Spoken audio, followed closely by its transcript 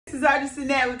is Artist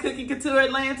Annette with Cooking Couture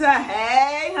Atlanta.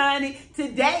 Hey, honey.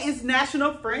 Today is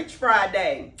National French Fry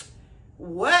Day.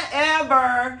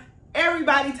 Whatever.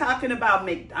 Everybody talking about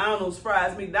McDonald's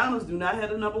fries. McDonald's do not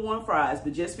have the #1 fries,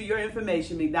 but just for your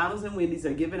information, McDonald's and Wendy's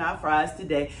are giving out fries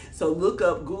today. So look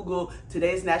up, Google,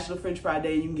 today's National French Fry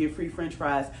Day, and you can get free French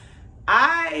fries.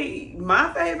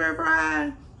 My favorite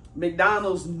fry,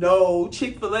 McDonald's, no.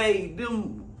 Chick-fil-A,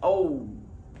 them,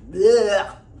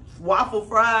 bleh. Waffle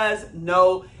fries,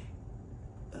 no.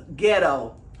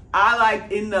 Ghetto. I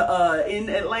like in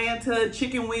Atlanta,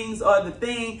 chicken wings are the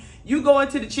thing. You go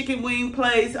into the chicken wing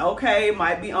place, okay,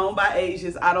 might be owned by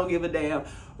Asians, I don't give a damn.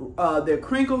 Their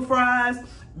crinkle fries,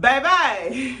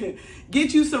 baby,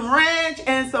 get you some ranch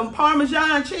and some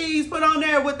Parmesan cheese, put on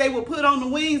there what they will put on the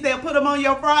wings, they'll put them on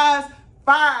your fries.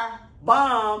 Fire,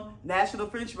 bomb, National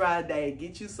French Fry Day,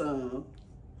 get you some.